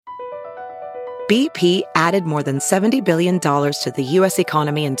BP added more than $70 billion to the U.S.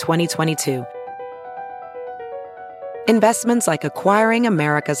 economy in 2022. Investments like acquiring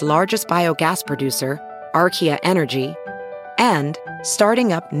America's largest biogas producer, Archaea Energy, and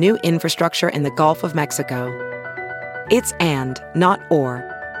starting up new infrastructure in the Gulf of Mexico. It's and, not or.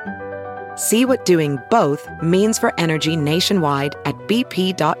 See what doing both means for energy nationwide at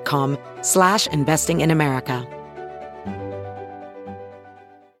bp.com/investing in America.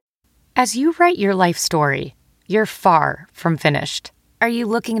 As you write your life story, you're far from finished. Are you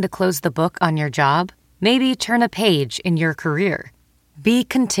looking to close the book on your job? Maybe turn a page in your career? Be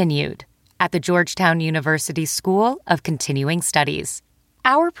continued at the Georgetown University School of Continuing Studies.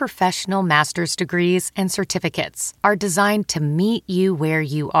 Our professional master's degrees and certificates are designed to meet you where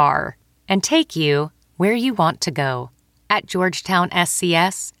you are and take you where you want to go. At Georgetown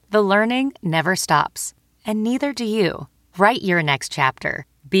SCS, the learning never stops, and neither do you. Write your next chapter.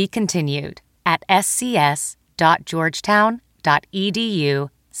 Be continued at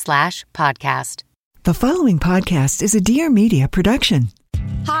scs.georgetown.edu/podcast. The following podcast is a Dear Media production.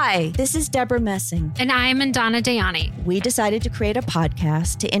 Hi, this is Deborah Messing. And I'm Mandana Dayani. We decided to create a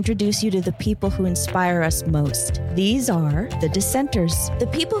podcast to introduce you to the people who inspire us most. These are the dissenters, the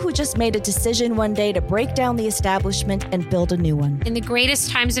people who just made a decision one day to break down the establishment and build a new one. In the greatest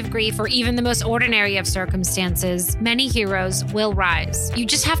times of grief, or even the most ordinary of circumstances, many heroes will rise. You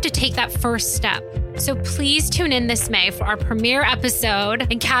just have to take that first step. So please tune in this May for our premiere episode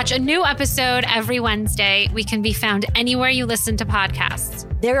and catch a new episode every Wednesday. We can be found anywhere you listen to podcasts.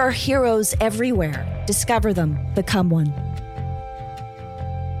 There are heroes everywhere. Discover them. Become one.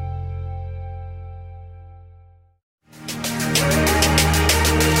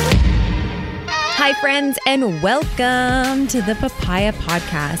 Hi, friends, and welcome to the Papaya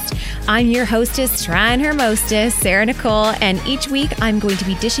Podcast. I'm your hostess, trying her mostest, Sarah Nicole, and each week I'm going to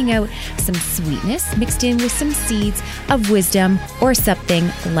be dishing out some sweetness mixed in with some seeds of wisdom or something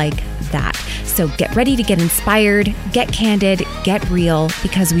like that. So get ready to get inspired, get candid, get real,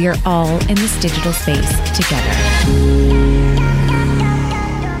 because we are all in this digital space together.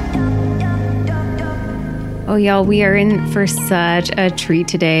 Oh, y'all, we are in for such a treat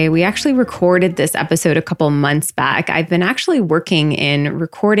today. We actually recorded this episode a couple months back. I've been actually working in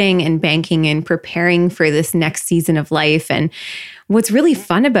recording and banking and preparing for this next season of life. And what's really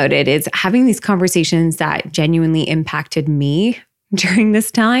fun about it is having these conversations that genuinely impacted me during this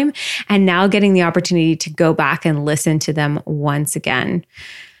time, and now getting the opportunity to go back and listen to them once again.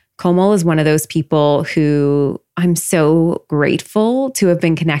 Komal is one of those people who I'm so grateful to have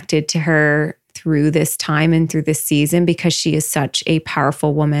been connected to her through this time and through this season, because she is such a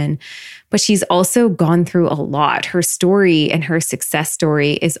powerful woman. But she's also gone through a lot. Her story and her success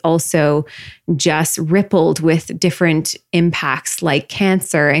story is also just rippled with different impacts like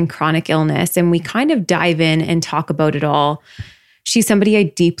cancer and chronic illness. And we kind of dive in and talk about it all. She's somebody I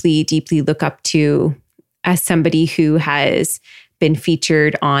deeply, deeply look up to as somebody who has been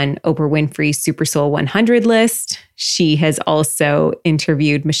featured on Oprah Winfrey's Super Soul 100 list. She has also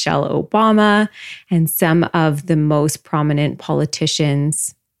interviewed Michelle Obama and some of the most prominent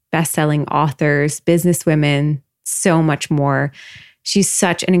politicians, best-selling authors, businesswomen, so much more. She's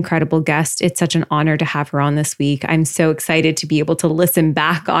such an incredible guest. It's such an honor to have her on this week. I'm so excited to be able to listen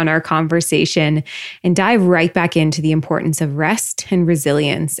back on our conversation and dive right back into the importance of rest and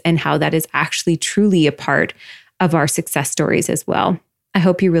resilience and how that is actually truly a part of our success stories as well. I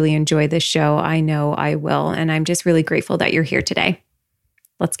hope you really enjoy this show. I know I will. And I'm just really grateful that you're here today.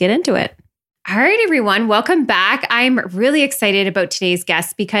 Let's get into it. All right, everyone, welcome back. I'm really excited about today's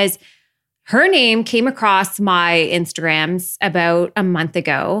guest because her name came across my Instagrams about a month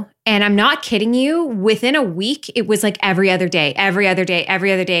ago. And I'm not kidding you. Within a week, it was like every other day,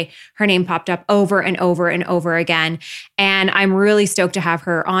 her name popped up over and over and over again. And I'm really stoked to have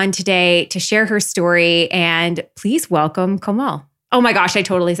her on today to share her story. And please welcome Komal. Oh my gosh, I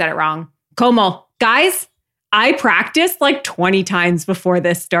totally said it wrong. Komal. Guys, I practiced like 20 times before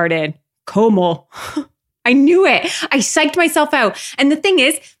this started. Komal. I knew it. I psyched myself out. And the thing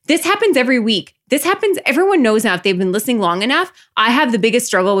is, this happens every week. This happens, everyone knows now if they've been listening long enough. I have the biggest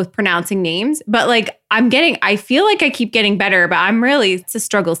struggle with pronouncing names, but like I feel like I keep getting better, but it's a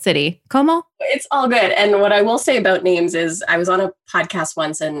struggle city. Komal? It's all good. And what I will say about names is I was on a podcast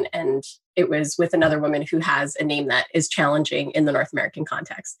once and it was with another woman who has a name that is challenging in the North American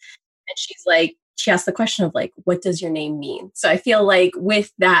context. And she asked the question of like, what does your name mean? So I feel like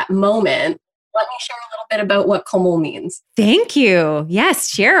with that moment, let me share a little bit about what Komal means. Thank you. Yes,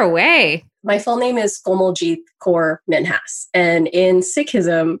 share away. My full name is Komal Kaur Minhas. And in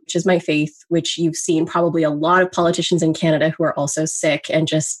Sikhism, which is my faith, which you've seen probably a lot of politicians in Canada who are also Sikh, and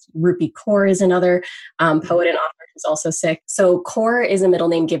just Rupi Kaur is another poet and author who's also Sikh. So Kaur is a middle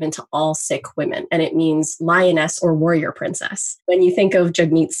name given to all Sikh women, and it means lioness or warrior princess. When you think of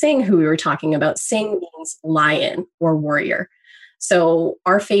Jagmeet Singh, who we were talking about, Singh means lion or warrior. So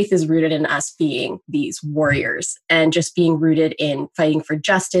our faith is rooted in us being these warriors and just being rooted in fighting for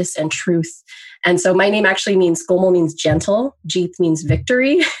justice and truth. And so my name actually means, Komal means gentle, Jeet means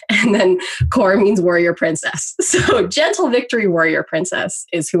victory, and then Kaur means warrior princess. So gentle victory warrior princess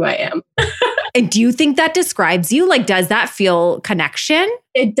is who I am. And do you think that describes you? Like, does that feel connection?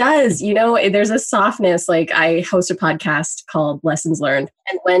 It does. You know, there's a softness. Like, I host a podcast called Lessons Learned.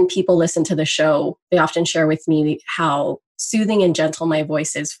 And when people listen to the show, they often share with me how soothing and gentle my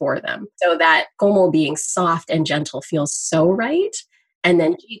voice is for them. So that Komal being soft and gentle feels so right. And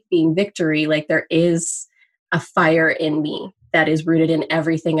then Jeet being victory, like there is a fire in me that is rooted in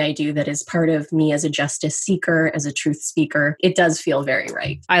everything I do, that is part of me as a justice seeker, as a truth speaker. It does feel very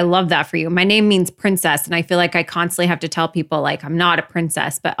right. I love that for you. My name means princess. And I feel like I constantly have to tell people like, I'm not a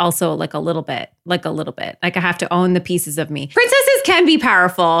princess, but also like a little bit. Like I have to own the pieces of me. Princesses can be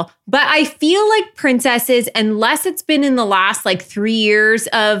powerful, but I feel like princesses, unless it's been in the last like 3 years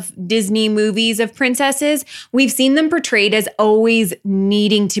of Disney movies of princesses, we've seen them portrayed as always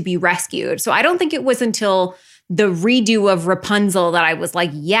needing to be rescued. So I don't think it was until the redo of Rapunzel that I was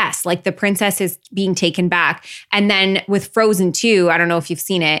like, yes, like the princess is being taken back. And then with Frozen 2, I don't know if you've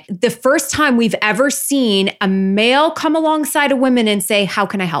seen it, the first time we've ever seen a male come alongside a woman and say, how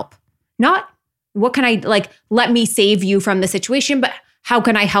can I help? Not what can I, like, let me save you from the situation, but how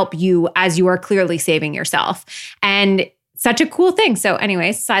can I help you as you are clearly saving yourself? And such a cool thing. So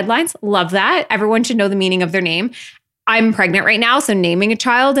anyways, sidelines, love that. Everyone should know the meaning of their name. I'm pregnant right now, so naming a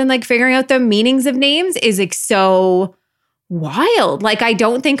child and like figuring out the meanings of names is like so wild. Like I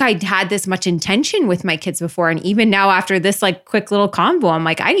don't think I'd had this much intention with my kids before. And even now after this like quick little convo, I'm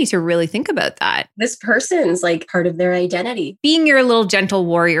like, I need to really think about that. This person's like part of their identity. Being your little gentle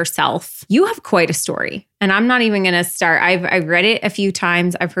warrior self, you have quite a story. And I'm not even going to start. I've read it a few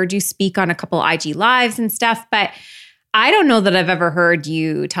times. I've heard you speak on a couple IG lives and stuff, but I don't know that I've ever heard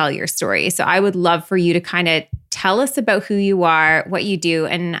you tell your story. So I would love for you to kind of tell us about who you are, what you do,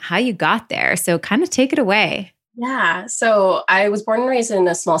 and how you got there. So kind of take it away. Yeah. So I was born and raised in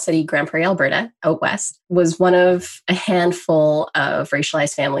a small city, Grand Prairie, Alberta, out west. Was one of a handful of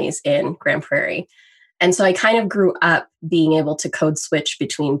racialized families in Grand Prairie. And so I kind of grew up being able to code switch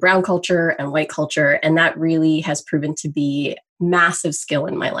between brown culture and white culture. And that really has proven to be massive skill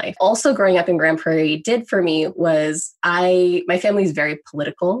in my life. Also growing up in Grand Prairie did for me was my family is very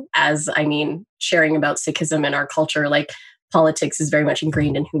political, as I mean, sharing about Sikhism and our culture, like politics is very much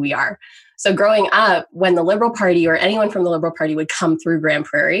ingrained in who we are. So growing up, when the Liberal Party or anyone from the Liberal Party would come through Grand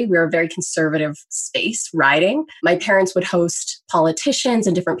Prairie, we were a very conservative space riding. My parents would host politicians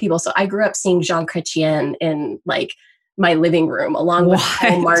and different people. So I grew up seeing Jean Chrétien in like my living room along with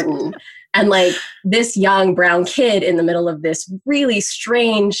Paul Martin. And like this young brown kid in the middle of this really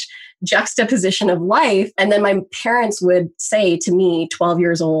strange juxtaposition of life. And then my parents would say to me, 12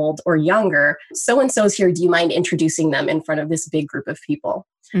 years old or younger, so-and-so's here, do you mind introducing them in front of this big group of people?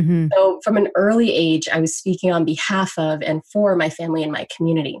 Mm-hmm. So from an early age, I was speaking on behalf of and for my family and my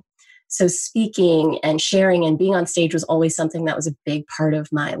community. So speaking and sharing and being on stage was always something that was a big part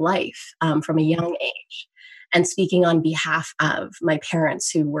of my life from a young age. And speaking on behalf of my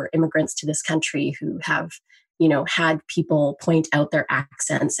parents who were immigrants to this country who have, you know, had people point out their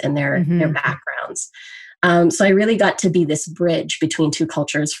accents and their backgrounds. So I really got to be this bridge between two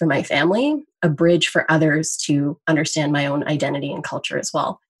cultures for my family, a bridge for others to understand my own identity and culture as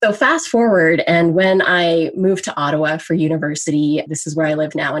well. So fast forward, and when I moved to Ottawa for university, this is where I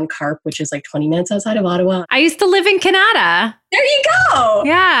live now in Carp, which is like 20 minutes outside of Ottawa. I used to live in Canada. There you go.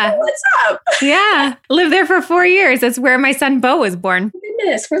 Yeah. Oh, what's up? Yeah. Lived there for 4 years. That's where my son Beau was born.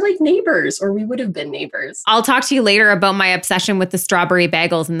 Goodness, we're like neighbors, or we would have been neighbors. I'll talk to you later about my obsession with the strawberry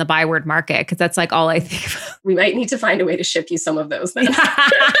bagels in the Byward Market, because that's like all I think about. We might need to find a way to ship you some of those then.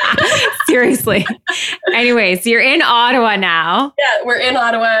 Seriously. Anyway, so you're in Ottawa now. Yeah, we're in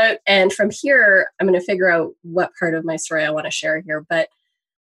Ottawa. And from here, I'm going to figure out what part of my story I want to share here. But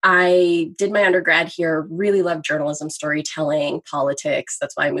I did my undergrad here, really loved journalism, storytelling, politics.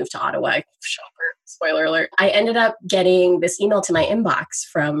 That's why I moved to Ottawa. Spoiler alert. I ended up getting this email to my inbox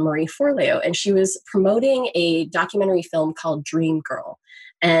from Marie Forleo, and she was promoting a documentary film called Dream Girl.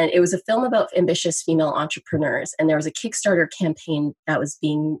 And it was a film about ambitious female entrepreneurs. And there was a Kickstarter campaign that was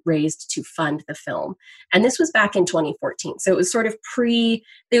being raised to fund the film. And this was back in 2014. So it was sort of it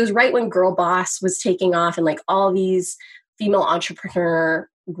was right when Girl Boss was taking off and like all these female entrepreneur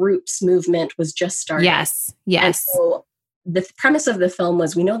groups movement was just starting. Yes. And so the premise of the film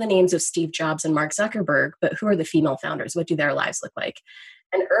was, we know the names of Steve Jobs and Mark Zuckerberg, but who are the female founders? What do their lives look like?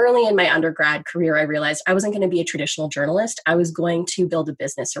 And early in my undergrad career, I realized I wasn't going to be a traditional journalist. I was going to build a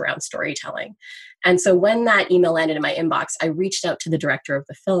business around storytelling. And so when that email landed in my inbox, I reached out to the director of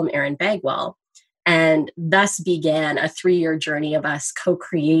the film, Erin Bagwell, and thus began a 3-year journey of us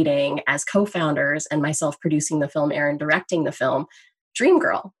co-creating as co-founders and myself producing the film, Erin directing the film,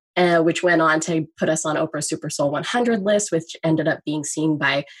 Dreamgirl, which went on to put us on Oprah's Super Soul 100 list, which ended up being seen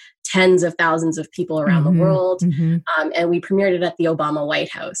by tens of thousands of people around the world. And we premiered it at the Obama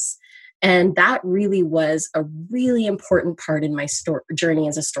White House. And that really was a really important part in my journey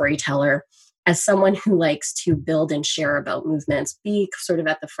as a storyteller, as someone who likes to build and share about movements, be sort of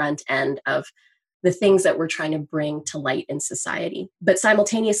at the front end of the things that we're trying to bring to light in society. But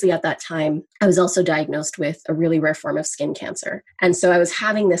simultaneously at that time, I was also diagnosed with a really rare form of skin cancer. And so I was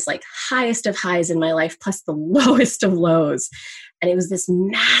having this like highest of highs in my life, plus the lowest of lows. And it was this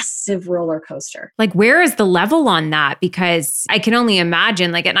massive roller coaster. Like, where is the level on that? Because I can only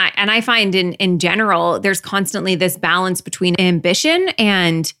imagine, like, and I find in general, there's constantly this balance between ambition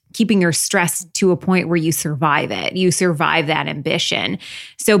and keeping your stress to a point where you survive it. You survive that ambition.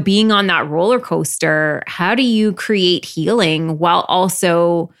 So being on that roller coaster, how do you create healing while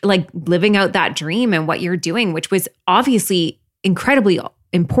also like living out that dream and what you're doing, which was obviously incredibly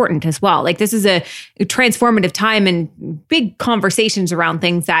important as well. Like, this is a transformative time and big conversations around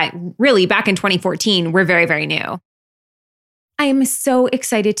things that really back in 2014 were very, very new. I am so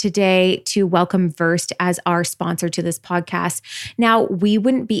excited today to welcome Versed as our sponsor to this podcast. Now, we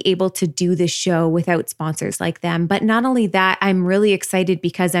wouldn't be able to do this show without sponsors like them. But not only that, I'm really excited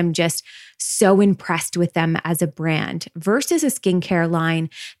because I'm just so impressed with them as a brand. Versed is a skincare line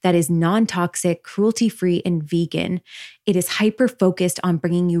that is non-toxic, cruelty-free, and vegan. It is hyper-focused on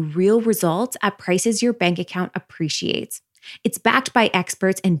bringing you real results at prices your bank account appreciates. It's backed by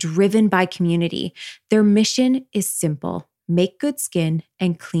experts and driven by community. Their mission is simple: make good skin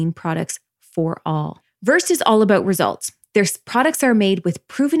and clean products for all. Versed is all about results. Their products are made with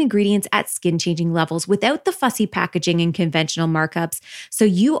proven ingredients at skin-changing levels without the fussy packaging and conventional markups, so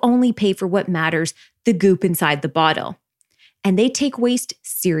you only pay for what matters, the goop inside the bottle. And they take waste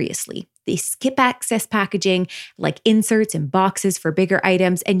seriously. They skip excess packaging like inserts and boxes for bigger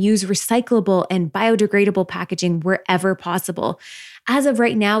items and use recyclable and biodegradable packaging wherever possible. As of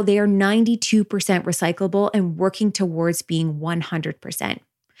right now, they are 92% recyclable and working towards being 100%.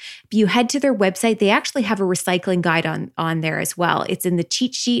 If you head to their website, they actually have a recycling guide on there as well. It's in the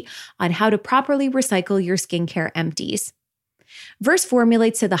cheat sheet on how to properly recycle your skincare empties. Versed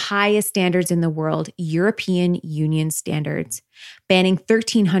formulates to the highest standards in the world, European Union standards, banning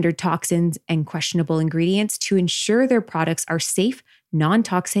 1,300 toxins and questionable ingredients to ensure their products are safe,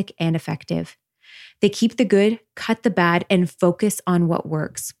 non-toxic, and effective. They keep the good, cut the bad, and focus on what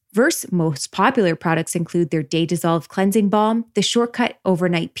works. Verst's most popular products include their Day Dissolve Cleansing Balm, the Shortcut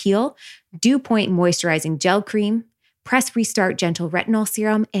Overnight Peel, Dew Point Moisturizing Gel Cream, Press Restart Gentle Retinol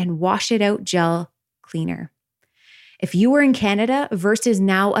Serum, and Wash It Out Gel Cleaner. If you are in Canada, Versed is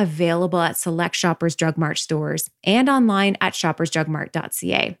now available at select Shoppers Drug Mart stores and online at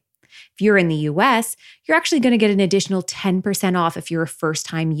shoppersdrugmart.ca. If you're in the US, you're actually going to get an additional 10% off if you're a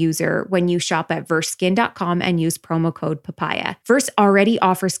first-time user when you shop at verstskin.com and use promo code PAPAYA. Versed already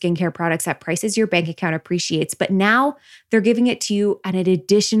offers skincare products at prices your bank account appreciates, but now they're giving it to you at an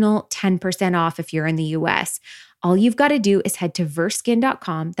additional 10% off if you're in the US. All you've got to do is head to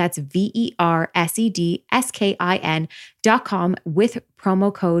verstskin.com, that's VERSEDSKIN.com with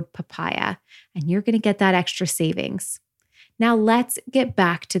promo code PAPAYA, and you're going to get that extra savings. Now let's get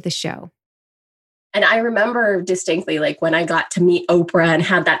back to the show. And I remember distinctly, like when I got to meet Oprah and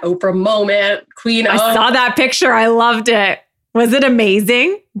had that Oprah moment, Queen of. I saw that picture. I loved it. Was it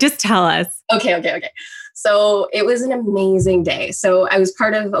amazing? Just tell us. Okay. So it was an amazing day. So I was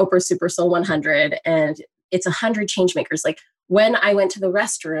part of Oprah's Super Soul 100, and it's 100 changemakers. Like when I went to the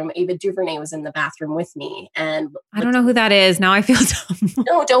restroom, Ava DuVernay was in the bathroom with me. And I don't know who that is. Now I feel dumb.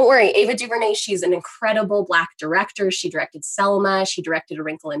 No, don't worry. Ava DuVernay, she's an incredible Black director. She directed Selma. She directed A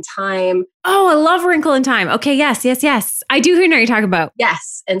Wrinkle in Time. Oh, I love Wrinkle in Time. Okay, yes. I do know what you're talking about.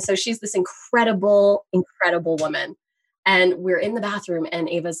 Yes. And so she's this incredible woman. And we're in the bathroom and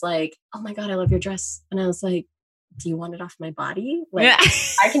Ava's like, oh my God, I love your dress. And I was like, do you want it off my body? Like,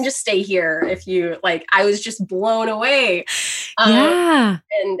 I can just stay here if you like. I was just blown away. Yeah.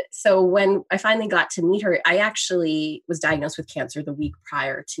 And so when I finally got to meet her, I actually was diagnosed with cancer the week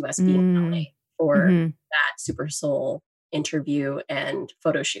prior to us being in LA for that Super Soul interview and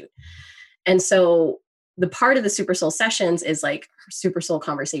photo shoot. And so the part of the Super Soul sessions is like Super Soul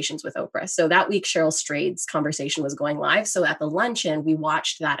Conversations with Oprah. So that week, Cheryl Strayed's conversation was going live. So at the luncheon, we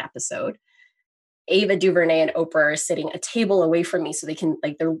watched that episode. Ava DuVernay and Oprah are sitting a table away from me so they can,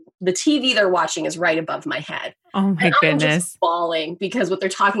 like, the TV they're watching is right above my head. Oh my goodness. I'm just bawling because what they're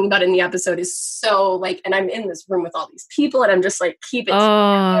talking about in the episode is so like, and I'm in this room with all these people and I'm just like, keep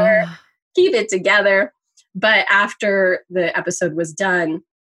it together. But after the episode was done,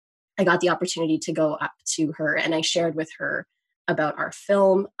 I got the opportunity to go up to her and I shared with her about our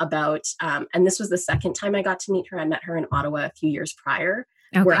film, and this was the second time I got to meet her. I met her in Ottawa a few years prior,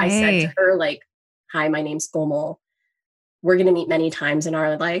 where I said to her, like, hi, my name's Komal. We're going to meet many times in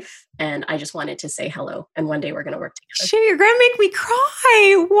our life. And I just wanted to say hello. And one day we're going to work together. Shit, you're going to make me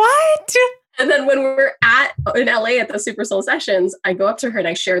cry. What? And then when we're in LA at the Super Soul Sessions, I go up to her and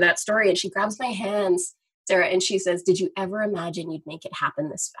I share that story and she grabs my hands, Sarah, and she says, did you ever imagine you'd make it happen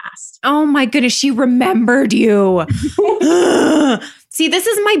this fast? Oh my goodness, she remembered you. See, this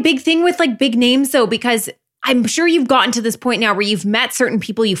is my big thing with like big names though, because I'm sure you've gotten to this point now where you've met certain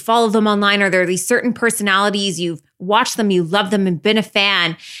people, you follow them online, or there are these certain personalities, you've watched them, you love them and been a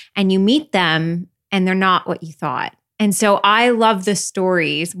fan, and you meet them and they're not what you thought. And so I love the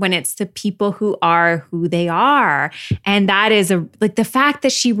stories when it's the people who are who they are. And that is like the fact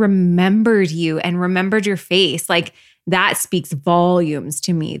that she remembered you and remembered your face, like that speaks volumes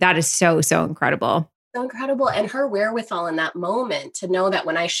to me. That is so, so incredible. So incredible. And her wherewithal in that moment to know that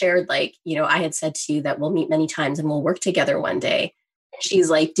when I shared, like, you know, I had said to you that we'll meet many times and we'll work together one day. She's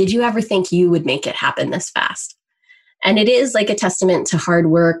like, did you ever think you would make it happen this fast? And it is like a testament to hard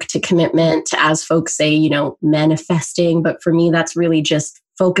work, to commitment, to, as folks say, you know, manifesting. But for me, that's really just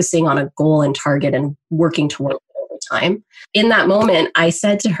focusing on a goal and target and working towards it over time. In that moment, I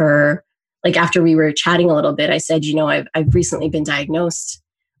said to her, like after we were chatting a little bit, I said, you know, I've recently been diagnosed,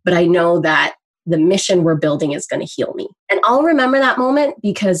 but I know that the mission we're building is going to heal me. And I'll remember that moment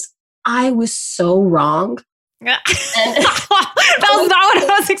because I was so wrong. That was not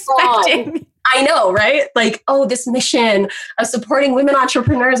what I was expecting. I know, right? Like, oh, this mission of supporting women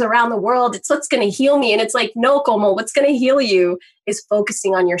entrepreneurs around the world, it's what's going to heal me. And it's like, no, Komal, what's going to heal you is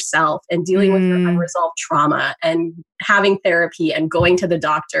focusing on yourself and dealing with your unresolved trauma and having therapy and going to the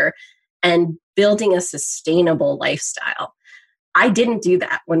doctor and building a sustainable lifestyle. I didn't do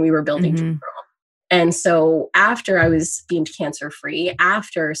that when we were building Dream Girl. And so after I was deemed cancer-free,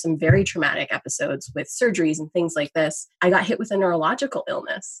 after some very traumatic episodes with surgeries and things like this, I got hit with a neurological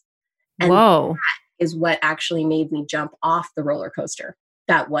illness. And that is what actually made me jump off the roller coaster.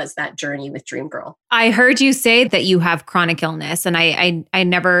 That was that journey with Dream Girl. I heard you say that you have chronic illness, and I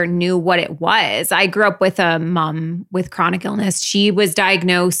never knew what it was. I grew up with a mom with chronic illness. She was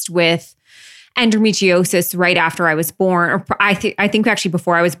diagnosed with endometriosis right after I was born, or I think actually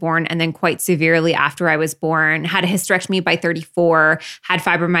before I was born, and then quite severely after I was born, had a hysterectomy by 34, had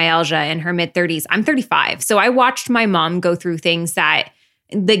fibromyalgia in her mid-30s. I'm 35. So I watched my mom go through things that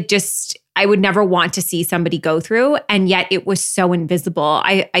like just I would never want to see somebody go through. And yet it was so invisible.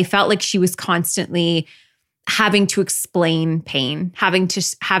 I felt like she was constantly having to explain pain, having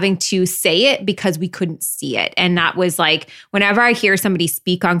to say it because we couldn't see it. And that was like, whenever I hear somebody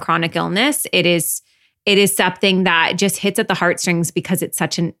speak on chronic illness, it is something that just hits at the heartstrings because it's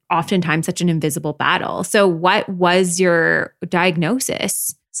oftentimes such an invisible battle. So what was your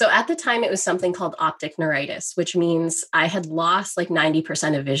diagnosis? So at the time, it was something called optic neuritis, which means I had lost like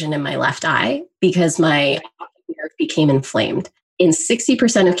 90% of vision in my left eye because my optic nerve became inflamed. In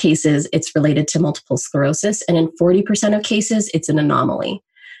 60% of cases, it's related to multiple sclerosis. And in 40% of cases, it's an anomaly.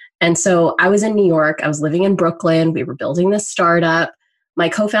 And so I was in New York. I was living in Brooklyn. We were building this startup. My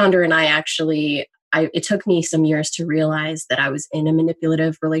co-founder and I actually, it took me some years to realize that I was in a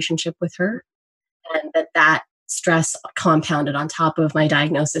manipulative relationship with her and that stress compounded on top of my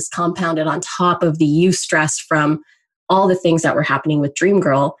diagnosis, compounded on top of the eustress from all the things that were happening with Dream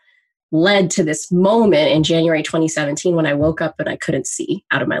Girl, led to this moment in January 2017 when I woke up and I couldn't see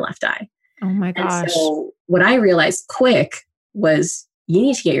out of my left eye. Oh my gosh. And so what I realized quick was you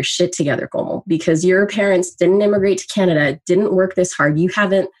need to get your shit together, Komal, because your parents didn't immigrate to Canada, didn't work this hard. You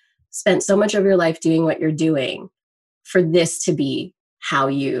haven't spent so much of your life doing what you're doing for this to be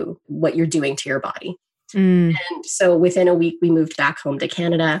what you're doing to your body. And so within a week, we moved back home to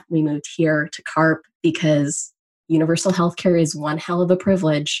Canada. We moved here to CARP because universal healthcare is one hell of a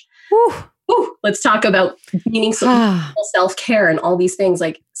privilege. Let's talk about meaningful self-care and all these things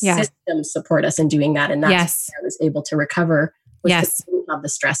like systems support us in doing that. And that's where I was able to recover was Yes. I didn't have the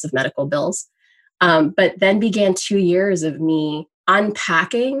stress of medical bills. But then began 2 years of me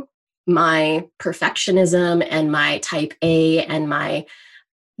unpacking my perfectionism and my type A and my,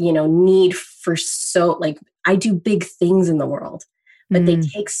 need for I do big things in the world, but they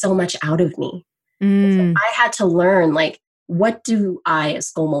take so much out of me. So I had to learn, what do I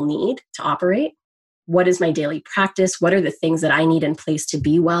as Komal need to operate? What is my daily practice? What are the things that I need in place to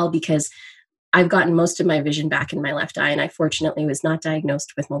be well? Because I've gotten most of my vision back in my left eye, and I fortunately was not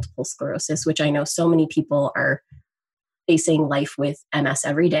diagnosed with multiple sclerosis, which I know so many people are facing life with MS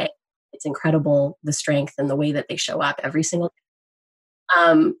every day. It's incredible, the strength and the way that they show up every single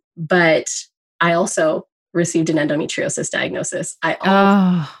day. But I also received an endometriosis diagnosis. I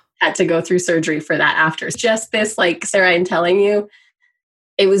also had to go through surgery for that after. Just this, Sarah, I'm telling you,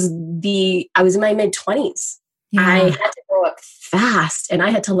 I was in my mid-20s. Yeah. I had to grow up fast and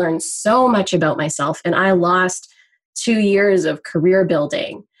I had to learn so much about myself. And I lost 2 years of career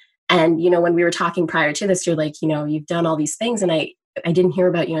building. And, when we were talking prior to this, you're like, you've done all these things. And I didn't hear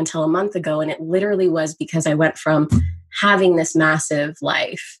about you until a month ago. And it literally was because I went from having this massive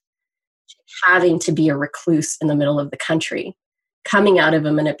life to having to be a recluse in the middle of the country, coming out of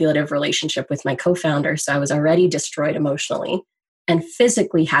a manipulative relationship with my co-founder. So I was already destroyed emotionally and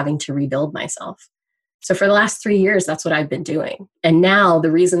physically having to rebuild myself. So for the last 3 years, that's what I've been doing. And now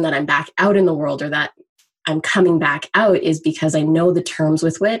the reason that I'm back out in the world, or that I'm coming back out, is because I know the terms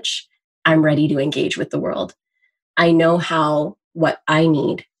with which I'm ready to engage with the world. I know what I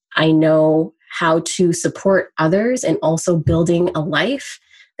need. I know how to support others, and also building a life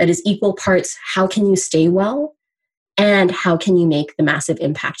that is equal parts, how can you stay well and how can you make the massive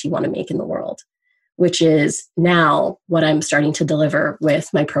impact you want to make in the world, which is now what I'm starting to deliver with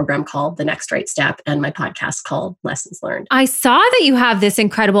my program called The Next Right Step and my podcast called Lessons Learned. I saw that you have this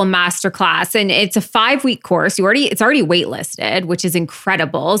incredible masterclass, and it's a 5-week course. It's already waitlisted, which is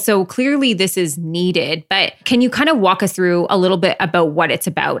incredible. So clearly this is needed, but can you kind of walk us through a little bit about what it's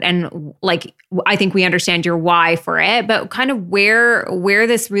about? And I think we understand your why for it, but kind of where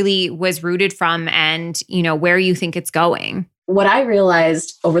this really was rooted from, and, where you think it's going. What I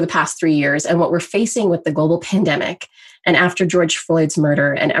realized over the past 3 years, and what we're facing with the global pandemic, and after George Floyd's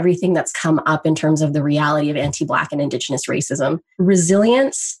murder, and everything that's come up in terms of the reality of anti-Black and Indigenous racism,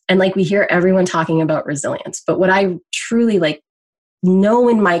 resilience, and we hear everyone talking about resilience, but what I truly know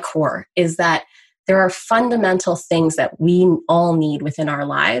in my core is that there are fundamental things that we all need within our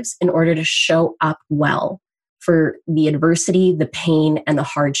lives in order to show up well for the adversity, the pain, and the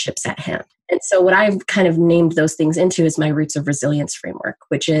hardships at hand. And so what I've kind of named those things into is my Roots of Resilience framework,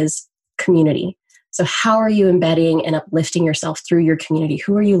 which is community. So how are you embedding and uplifting yourself through your community?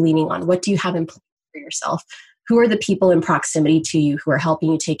 Who are you leaning on? What do you have in place for yourself? Who are the people in proximity to you who are helping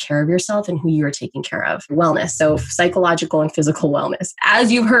you take care of yourself and who you are taking care of? Wellness, so psychological and physical wellness.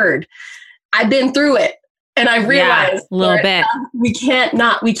 As you've heard, I've been through it. And I realized a little bit we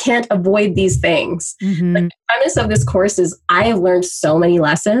can't avoid these things. Mm-hmm. The premise of this course is I have learned so many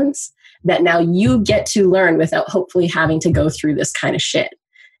lessons that now you get to learn without hopefully having to go through this kind of shit,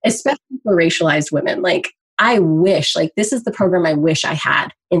 especially for racialized women. I wish, this is the program I wish I had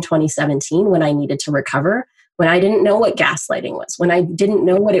in 2017 when I needed to recover, when I didn't know what gaslighting was, when I didn't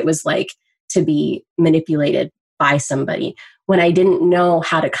know what it was like to be manipulated by somebody, when I didn't know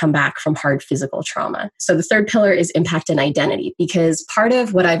how to come back from hard physical trauma. So the third pillar is impact and identity, because part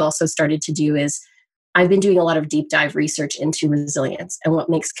of what I've also started to do is I've been doing a lot of deep dive research into resilience and what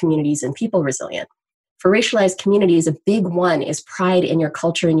makes communities and people resilient. For racialized communities, a big one is pride in your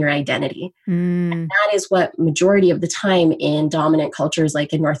culture and your identity. And that is what majority of the time in dominant cultures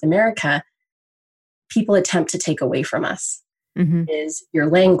like in North America, people attempt to take away from us. Is your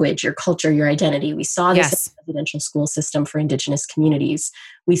language, your culture, your identity. We saw this in the residential school system for Indigenous communities.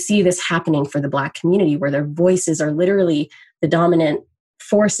 We see this happening for the Black community, where their voices are literally, the dominant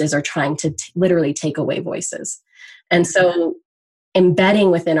forces are trying to literally take away voices. And so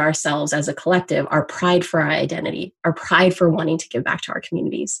embedding within ourselves as a collective our pride for our identity, our pride for wanting to give back to our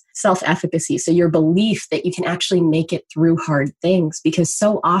communities, self-efficacy. So your belief that you can actually make it through hard things, because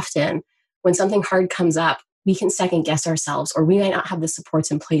so often when something hard comes up, we can second guess ourselves, or we might not have the supports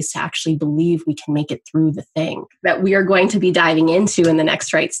in place to actually believe we can make it through the thing that we are going to be diving into in the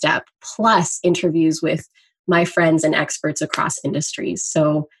Next Right Step, plus interviews with my friends and experts across industries.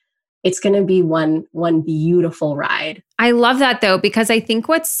 So it's going to be one beautiful ride. I love that though, because I think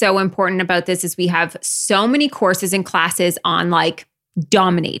what's so important about this is we have so many courses and classes on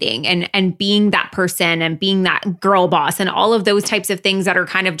dominating and being that person and being that girl boss and all of those types of things that are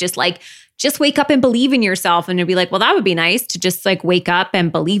kind of just wake up and believe in yourself. And it'd be well, that would be nice to just wake up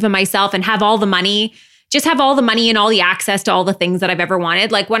and believe in myself and have all the money just have all the money and all the access to all the things that I've ever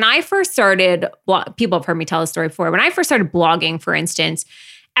wanted. Like when I first started, people have heard me tell the story before. When I first started blogging, for instance,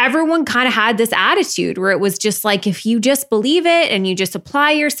 everyone kind of had this attitude where it was just like, if you just believe it and you just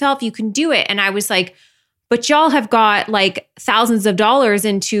apply yourself, you can do it. And I was like, but y'all have got like thousands of dollars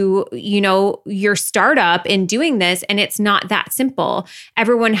into, your startup in doing this. And it's not that simple.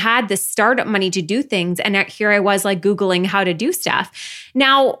 Everyone had this startup money to do things. And here I was like Googling how to do stuff.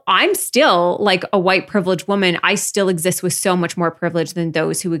 Now I'm still like a white privileged woman. I still exist with so much more privilege than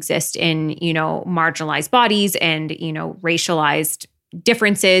those who exist in, marginalized bodies and, racialized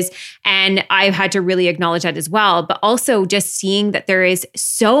differences. And I've had to really acknowledge that as well. But also just seeing that there is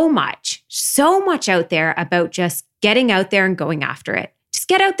so much out there about just getting out there and going after it. Just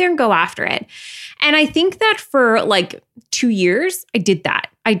get out there and go after it. And I think that for like 2 years, I did that.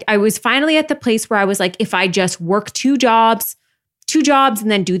 I was finally at the place where I was like, if I just work two jobs and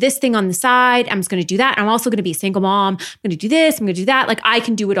then do this thing on the side, I'm just going to do that. I'm also going to be a single mom. I'm going to do this. I'm going to do that. Like I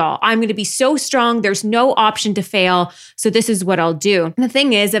can do it all. I'm going to be so strong. There's no option to fail. So this is what I'll do. And the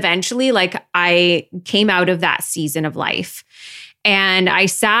thing is, eventually, like I came out of that season of life. And I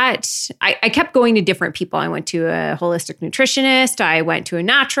kept going to different people. I went to a holistic nutritionist. I went to a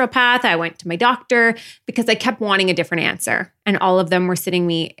naturopath. I went to my doctor because I kept wanting a different answer. And all of them were sitting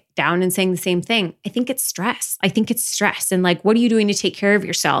me down and saying the same thing. I think it's stress. And like, what are you doing to take care of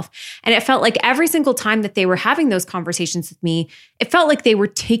yourself? And it felt like every single time that they were having those conversations with me, it felt like they were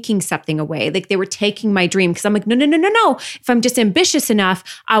taking something away. Like they were taking my dream. Cause I'm like, no. If I'm just ambitious enough,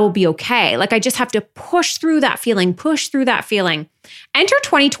 I will be okay. Like I just have to push through that feeling. Enter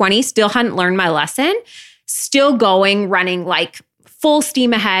 2020, still hadn't learned my lesson, still running like full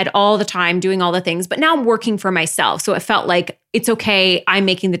steam ahead all the time, doing all the things. But now I'm working for myself. So it felt like it's okay. I'm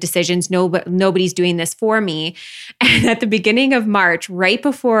making the decisions. Nobody's doing this for me. And at the beginning of March, right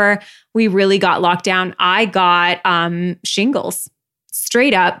before we really got locked down, I got shingles.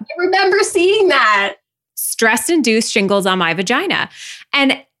 Straight up. I remember seeing that. Stress-induced shingles on my vagina.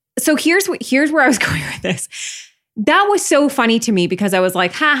 And so here's where I was going with this. That was so funny to me because I was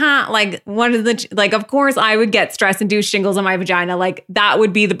like, like of course I would get stress-induced shingles on my vagina. Like I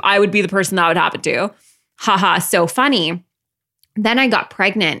would be the person that would happen to. So funny. Then I got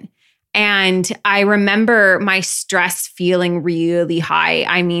pregnant and I remember my stress feeling really high.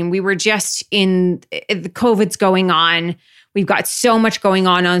 I mean, we were just the COVID's going on. We've got so much going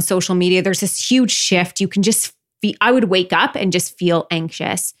on social media. There's this huge shift. You can just I would wake up and just feel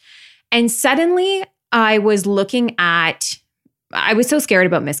anxious. And suddenly I was so scared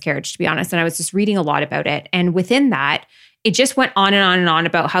about miscarriage, to be honest. And I was just reading a lot about it. And within that, it just went on and on and on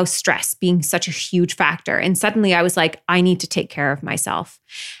about how stress being such a huge factor. And suddenly I was like, I need to take care of myself.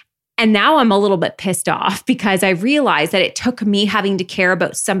 And now I'm a little bit pissed off because I realized that it took me having to care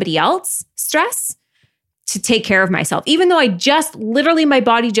about somebody else's stress to take care of myself. Even though literally my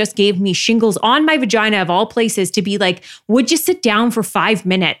body just gave me shingles on my vagina of all places to be like, would you sit down for 5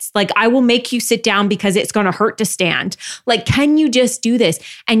 minutes? Like, I will make you sit down because it's going to hurt to stand. Like, can you just do this?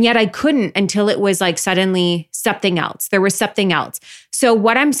 And yet I couldn't until it was like suddenly something else. There was something else. So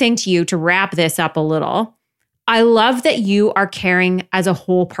what I'm saying to you to wrap this up a little, I love that you are caring as a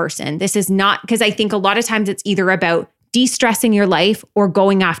whole person. This is not, because I think a lot of times it's either about de-stressing your life or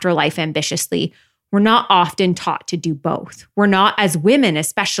going after life ambitiously. We're not often taught to do both. We're not, as women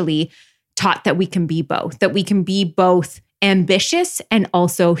especially, taught that we can be both ambitious and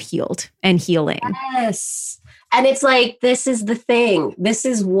also healed and healing. Yes. And it's like, this is the thing. This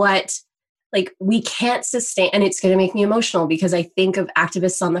is what, like, we can't sustain. And it's going to make me emotional because I think of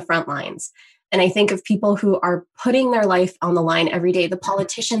activists on the front lines. And I think of people who are putting their life on the line every day. The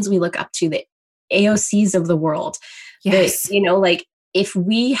politicians we look up to, the AOCs of the world. Yes. If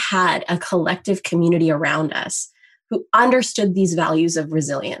we had a collective community around us who understood these values of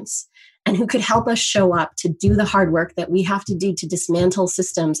resilience and who could help us show up to do the hard work that we have to do to dismantle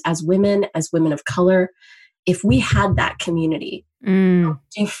systems as women of color, if we had that community, how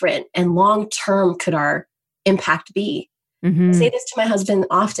different and long-term could our impact be? Mm-hmm. I say this to my husband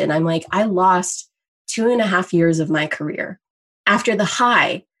often. I'm like, I lost 2.5 years of my career after the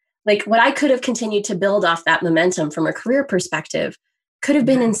high. Like, what I could have continued to build off that momentum from a career perspective could have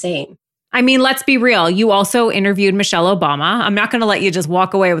been insane. I mean, let's be real. You also interviewed Michelle Obama. I'm not going to let you just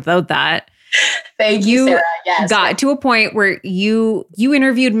walk away without that. Thank you, Sarah. Yes. Got to a point where you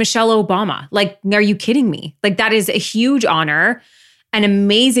interviewed Michelle Obama. Like, are you kidding me? Like, that is a huge honor, an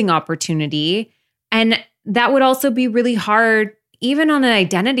amazing opportunity. And that would also be really hard even on an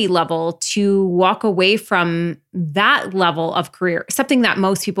identity level, to walk away from that level of career, something that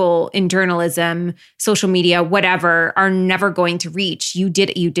most people in journalism, social media, whatever, are never going to reach. You did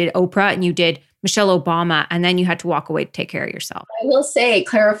Oprah and you did Michelle Obama, and then you had to walk away to take care of yourself. I will say,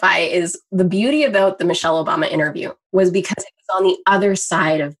 clarify, is the beauty about the Michelle Obama interview was because it was on the other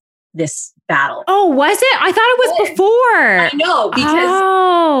side of this battle. Oh, was it? I thought it was before. I know,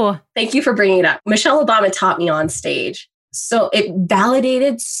 because thank you for bringing it up. Michelle Obama taught me on stage. So it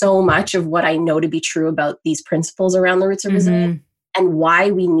validated so much of what I know to be true about these principles around the roots of resilience and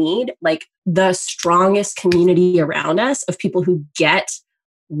why we need like the strongest community around us of people who get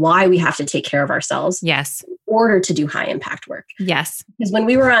why we have to take care of ourselves. Yes. In order to do high impact work. Yes. Because when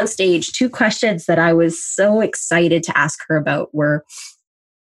we were on stage, 2 questions that I was so excited to ask her about were,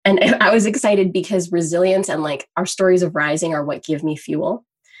 and I was excited because resilience and like our stories of rising are what give me fuel.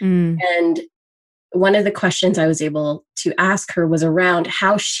 And one of the questions I was able to ask her was around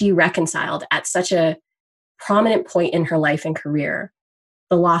how she reconciled at such a prominent point in her life and career,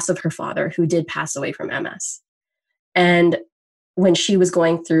 the loss of her father, who did pass away from MS. And when she was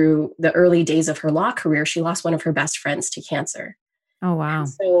going through the early days of her law career, she lost one of her best friends to cancer. Oh, wow. And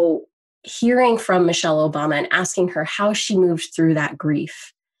so hearing from Michelle Obama and asking her how she moved through that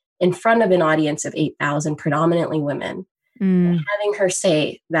grief in front of an audience of 8,000, predominantly women, and having her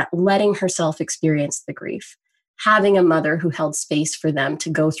say that letting herself experience the grief, having a mother who held space for them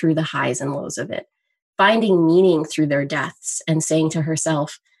to go through the highs and lows of it, finding meaning through their deaths and saying to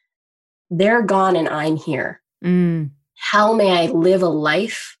herself, they're gone and I'm here. How may I live a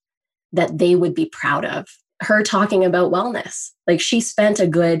life that they would be proud of? Her talking about wellness. Like she spent a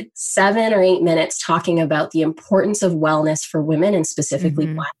good 7 or 8 minutes talking about the importance of wellness for women and specifically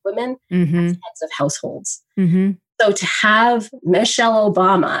Black women as heads of households. So to have Michelle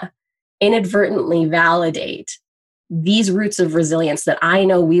Obama inadvertently validate these roots of resilience that I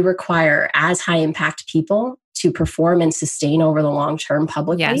know we require as high impact people to perform and sustain over the long term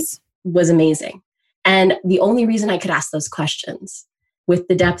publicly was amazing. And the only reason I could ask those questions with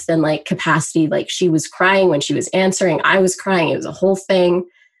the depth and like capacity, like she was crying when she was answering, I was crying, it was a whole thing,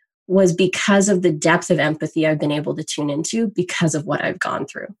 was because of the depth of empathy I've been able to tune into because of what I've gone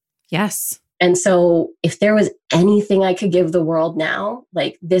through. Yes. And so if there was anything I could give the world now,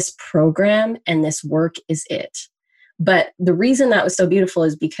 like this program and this work is it. But the reason that was so beautiful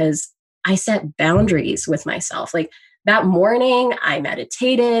is because I set boundaries with myself. Like that morning, I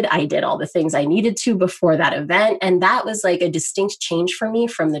meditated. I did all the things I needed to before that event. And that was like a distinct change for me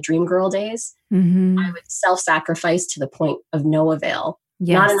from the dream girl days. I would self-sacrifice to the point of no avail.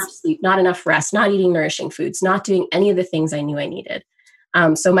 Not enough sleep, not enough rest, not eating nourishing foods, not doing any of the things I knew I needed.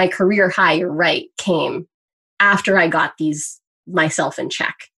 So my career high, you're right, came after I got myself in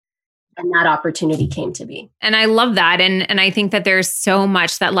check. And that opportunity came to be. And I love that. And I think that there's so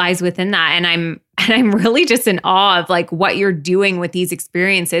much that lies within that. And I'm really just in awe of like what you're doing with these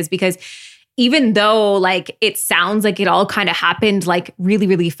experiences, because even though like it sounds like it all kind of happened like really,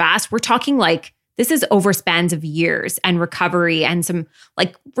 really fast, we're talking like this is over spans of years and recovery and some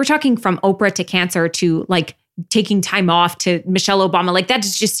like we're talking from Oprah to cancer to like taking time off to Michelle Obama. Like that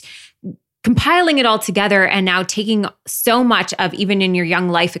is just compiling it all together and now taking so much of even in your young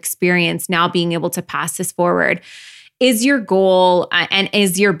life experience, now being able to pass this forward. Is your goal and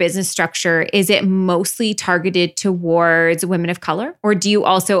is your business structure, is it mostly targeted towards women of color? Or do you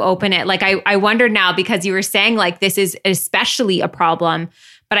also open it? Like, I wonder now, because you were saying like, this is especially a problem,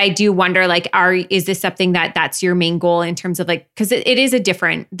 but I do wonder like, is this something that's your main goal in terms of like, because there is a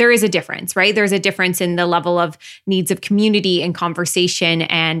difference, right? There's a difference in the level of needs of community and conversation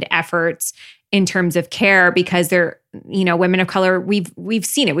and efforts in terms of care, because they're, women of color, we've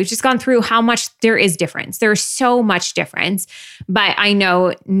seen it. We've just gone through how much there is difference. There's so much difference. But I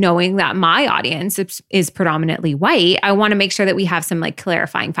know, knowing that my audience is predominantly white, I want to make sure that we have some like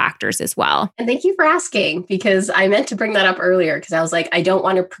clarifying factors as well. And thank you for asking, because I meant to bring that up earlier, because I was like, I don't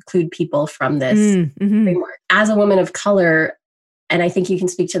want to preclude people from this framework. As a woman of color, and I think you can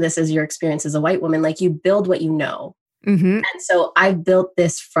speak to this as your experience as a white woman, like you build what you know. And so I built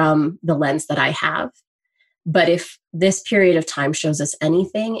this from the lens that I have. But if this period of time shows us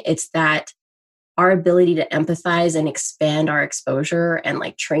anything, it's that our ability to empathize and expand our exposure and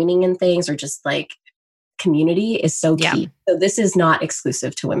like training and things, or just like community, is so key. So this is not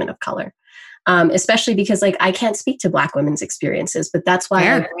exclusive to women of color, especially because like I can't speak to Black women's experiences, but that's why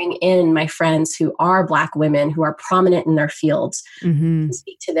I bring in my friends who are Black women who are prominent in their fields, to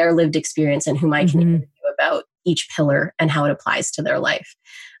speak to their lived experience and whom I can interview about each pillar and how it applies to their life.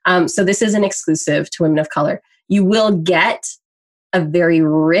 So this isn't exclusive to women of color. You will get a very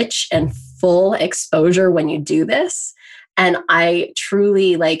rich and full exposure when you do this. And I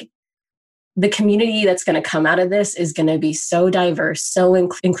truly the community that's going to come out of this is going to be so diverse, so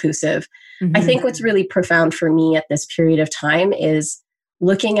inclusive. Mm-hmm. I think what's really profound for me at this period of time is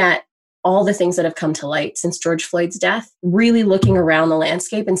looking at all the things that have come to light since George Floyd's death, really looking around the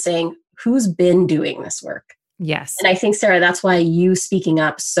landscape and saying, who's been doing this work? Yes. And I think, Sarah, that's why you speaking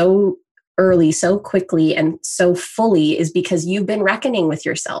up so early, so quickly, and so fully is because you've been reckoning with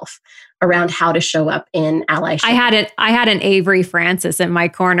yourself around how to show up in allyship. I had an Avery Francis in my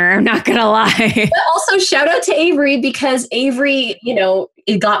corner. I'm not going to lie. But also shout out to Avery, because Avery,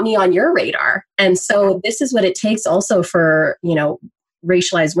 it got me on your radar. And so this is what it takes also for,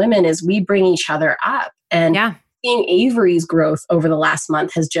 racialized women is we bring each other up. And seeing Avery's growth over the last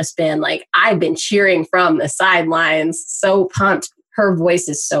month has just been I've been cheering from the sidelines, so pumped. Her voice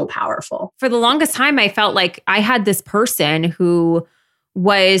is so powerful. For the longest time, I felt like I had this person who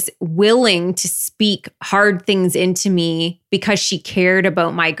was willing to speak hard things into me because she cared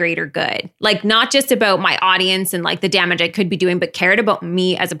about my greater good. Not just about my audience and the damage I could be doing, but cared about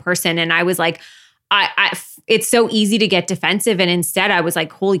me as a person. And I was it's so easy to get defensive. And instead I was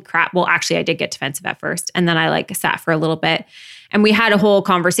holy crap. Well, actually I did get defensive at first. And then I sat for a little bit and we had a whole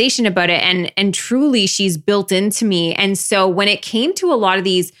conversation about it. And truly she's built into me. And so when it came to a lot of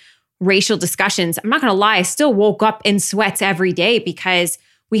these racial discussions, I'm not going to lie, I still woke up in sweats every day because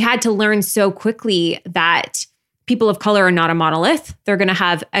we had to learn so quickly that people of color are not a monolith. They're going to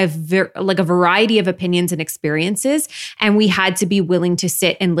have a variety of opinions and experiences. And we had to be willing to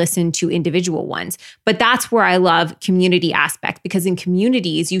sit and listen to individual ones. But that's where I love community aspect, because in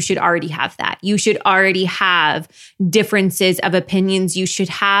communities, you should already have that. You should already have differences of opinions. You should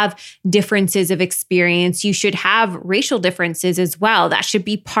have differences of experience. You should have racial differences as well. That should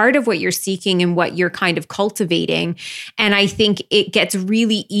be part of what you're seeking and what you're kind of cultivating. And I think it gets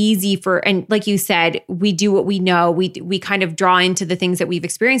really easy and like you said, we do what we know. We kind of draw into the things that we've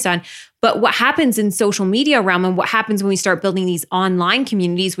experienced on. But what happens in social media realm and what happens when we start building these online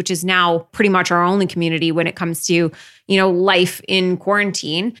communities, which is now pretty much our only community when it comes to, life in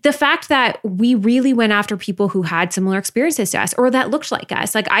quarantine, the fact that we really went after people who had similar experiences to us or that looked like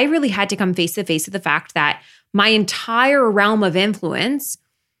us. I really had to come face to face with the fact that my entire realm of influence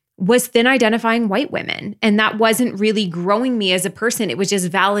was thin identifying white women. And that wasn't really growing me as a person. It was just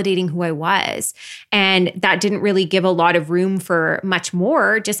validating who I was. And that didn't really give a lot of room for much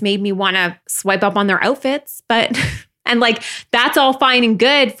more, just made me want to swipe up on their outfits. But, and that's all fine and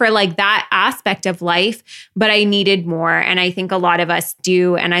good for that aspect of life, but I needed more. And I think a lot of us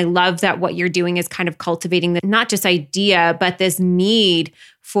do. And I love that what you're doing is kind of cultivating the, not just idea, but this need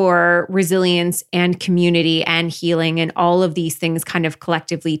for resilience and community and healing and all of these things kind of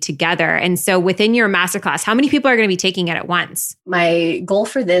collectively together. And so within your masterclass, how many people are going to be taking it at once? My goal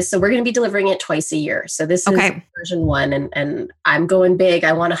for this, so we're going to be delivering it twice a year. So this is version 1 and I'm going big.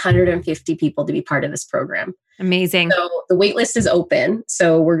 I want 150 people to be part of this program. Amazing. So the wait list is open.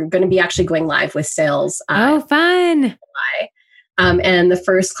 So we're going to be actually going live with sales. Fun. July. And the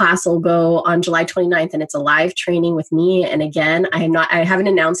first class will go on July 29th, and it's a live training with me. And again, I haven't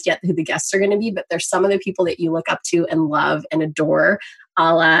announced yet who the guests are going to be, but there's some of the people that you look up to and love and adore,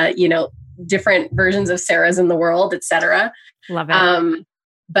 different versions of Sarah's in the world, etc. Love it.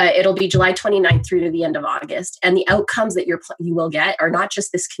 But it'll be July 29th through to the end of August. And the outcomes that you will get are not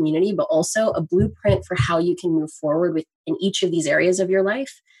just this community, but also a blueprint for how you can move forward in each of these areas of your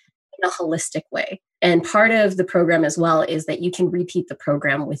life in a holistic way. And part of the program as well is that you can repeat the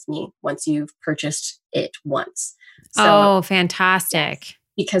program with me once you've purchased it once. So, fantastic.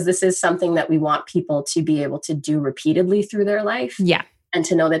 Because this is something that we want people to be able to do repeatedly through their life. Yeah. And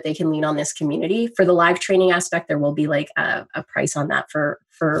to know that they can lean on this community. For the live training aspect, there will be a price on that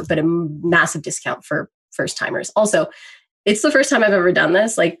but a massive discount for first timers. Also, it's the first time I've ever done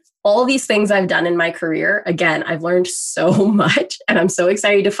this. All these things I've done in my career, again, I've learned so much and I'm so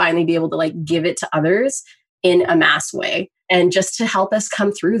excited to finally be able to give it to others in a mass way. And just to help us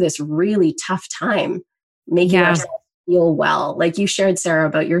come through this really tough time, making ourselves feel well. Like you shared, Sarah,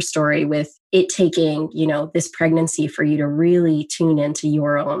 about your story with it taking, this pregnancy for you to really tune into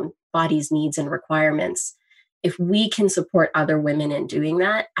your own body's needs and requirements. If we can support other women in doing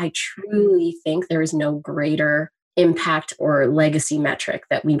that, I truly think there is no greater impact or legacy metric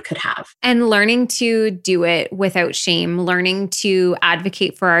that we could have. And learning to do it without shame, learning to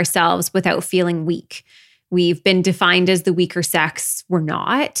advocate for ourselves without feeling weak. We've been defined as the weaker sex. We're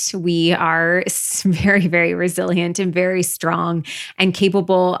not. We are very, very resilient and very strong and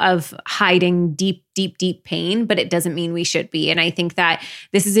capable of hiding deep, deep, deep pain, but it doesn't mean we should be. And I think that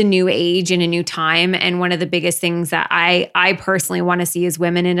this is a new age and a new time. And one of the biggest things that I personally want to see as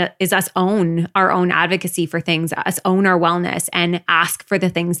women is us own our own advocacy for things, us own our wellness and ask for the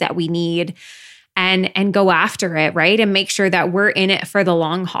things that we need. And go after it, right? And make sure that we're in it for the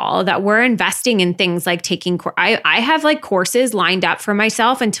long haul, that we're investing in things like I have like courses lined up for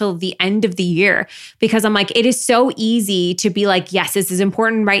myself until the end of the year, because I'm like, it is so easy to be like, yes, this is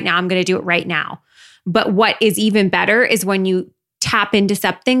important right now. I'm going to do it right now. But what is even better is when you tap into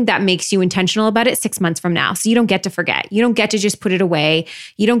something that makes you intentional about it 6 months from now. So you don't get to forget. You don't get to just put it away.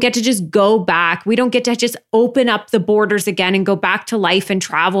 You don't get to just go back. We don't get to just open up the borders again and go back to life and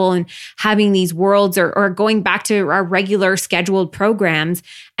travel and having these worlds or going back to our regular scheduled programs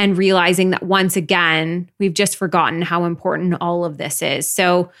and realizing that once again, we've just forgotten how important all of this is.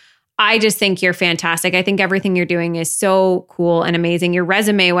 So I just think you're fantastic. I think everything you're doing is so cool and amazing. Your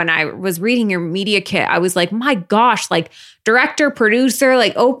resume, when I was reading your media kit, I was like, my gosh, like director, producer,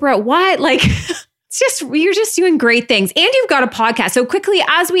 like Oprah, what? Like, it's just, you're just doing great things. And you've got a podcast. So quickly,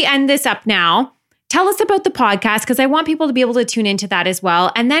 as we end this up now, tell us about the podcast, because I want people to be able to tune into that as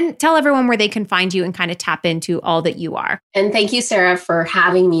well. And then tell everyone where they can find you and kind of tap into all that you are. And thank you, Sarah, for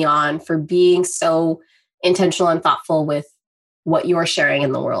having me on, for being so intentional and thoughtful with what you're sharing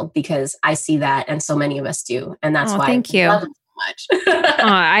in the world, because I see that and so many of us do. And that's why thank you. I love it so much.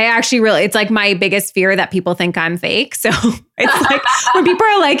 I actually really, it's like my biggest fear that people think I'm fake. So it's like when people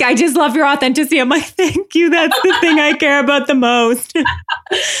are like, I just love your authenticity. I'm like, thank you. That's the thing I care about the most.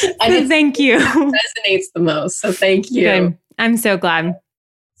 And thank you. Resonates the most. So thank you. Good. I'm so glad.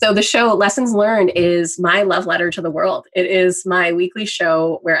 So the show Lessons Learned is my love letter to the world. It is my weekly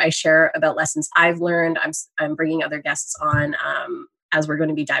show where I share about lessons I've learned. I'm bringing other guests on as we're going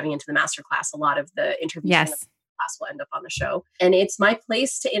to be diving into the masterclass. A lot of the interviews in the class will end up on the show. And it's my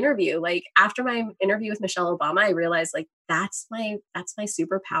place to interview. Like after my interview with Michelle Obama, I realized like that's my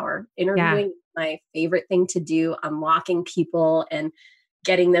superpower. Interviewing is my favorite thing to do, unlocking people and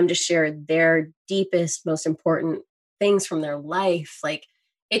getting them to share their deepest, most important things from their life. Like,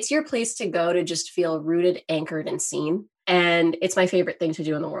 it's your place to go to just feel rooted, anchored, and seen. And it's my favorite thing to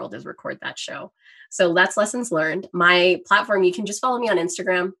do in the world is record that show. So that's Lessons Learned. My platform, you can just follow me on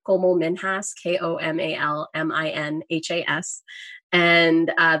Instagram, Komal Minhas, KOMALMINHAS. And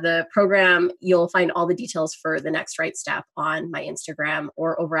the program, you'll find all the details for the next right step on my Instagram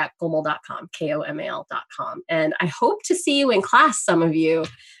or over at komal.com, KOMAL.com. And I hope to see you in class, some of you.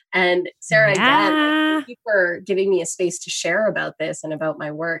 And Sarah, again, thank you for giving me a space to share about this and about my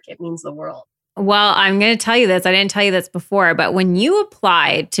work. It means the world. Well, I'm going to tell you this. I didn't tell you this before, but when you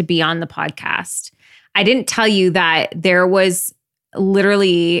applied to be on the podcast, I didn't tell you that there was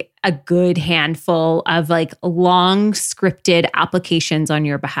literally a good handful of like long scripted applications on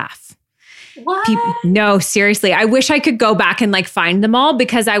your behalf. What? No, seriously. I wish I could go back and like find them all,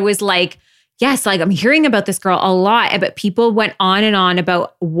 because I was like, yes, like I'm hearing about this girl a lot, but people went on and on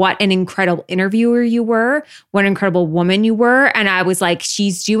about what an incredible interviewer you were, what an incredible woman you were. And I was like,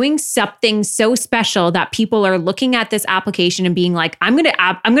 she's doing something so special that people are looking at this application and being like, I'm going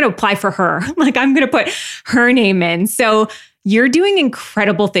to apply for her. Like I'm going to put her name in. So you're doing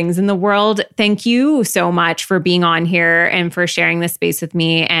incredible things in the world. Thank you so much for being on here and for sharing this space with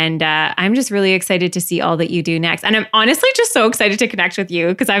me. And I'm just really excited to see all that you do next. And I'm honestly just so excited to connect with you,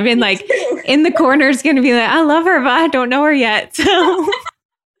 because I've been like in the corners going to be like, I love her, but I don't know her yet. So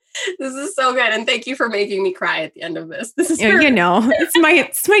this is so good. And thank you for making me cry at the end of this. This is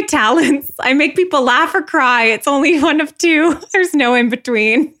it's my talents. I make people laugh or cry. It's only one of two. There's no in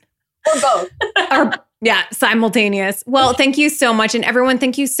between. Or both. Yeah, simultaneous. Well, thank you so much. And everyone,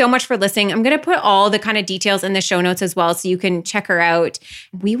 thank you so much for listening. I'm going to put all the kind of details in the show notes as well, so you can check her out.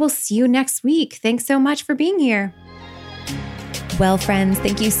 We will see you next week. Thanks so much for being here. Well, friends,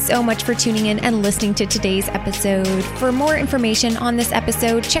 thank you so much for tuning in and listening to today's episode. For more information on this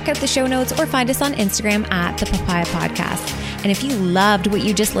episode, check out the show notes or find us on Instagram at The Papaya Podcast. And if you loved what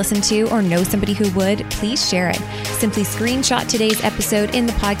you just listened to or know somebody who would, please share it. Simply screenshot today's episode in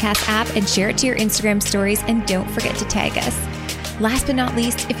the podcast app and share it to your Instagram stories, and don't forget to tag us. Last but not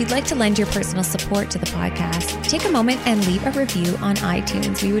least, if you'd like to lend your personal support to the podcast, take a moment and leave a review on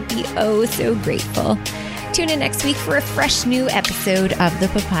iTunes. We would be oh so grateful. Tune in next week for a fresh new episode of the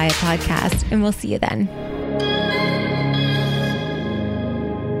Papaya Podcast, and we'll see you then.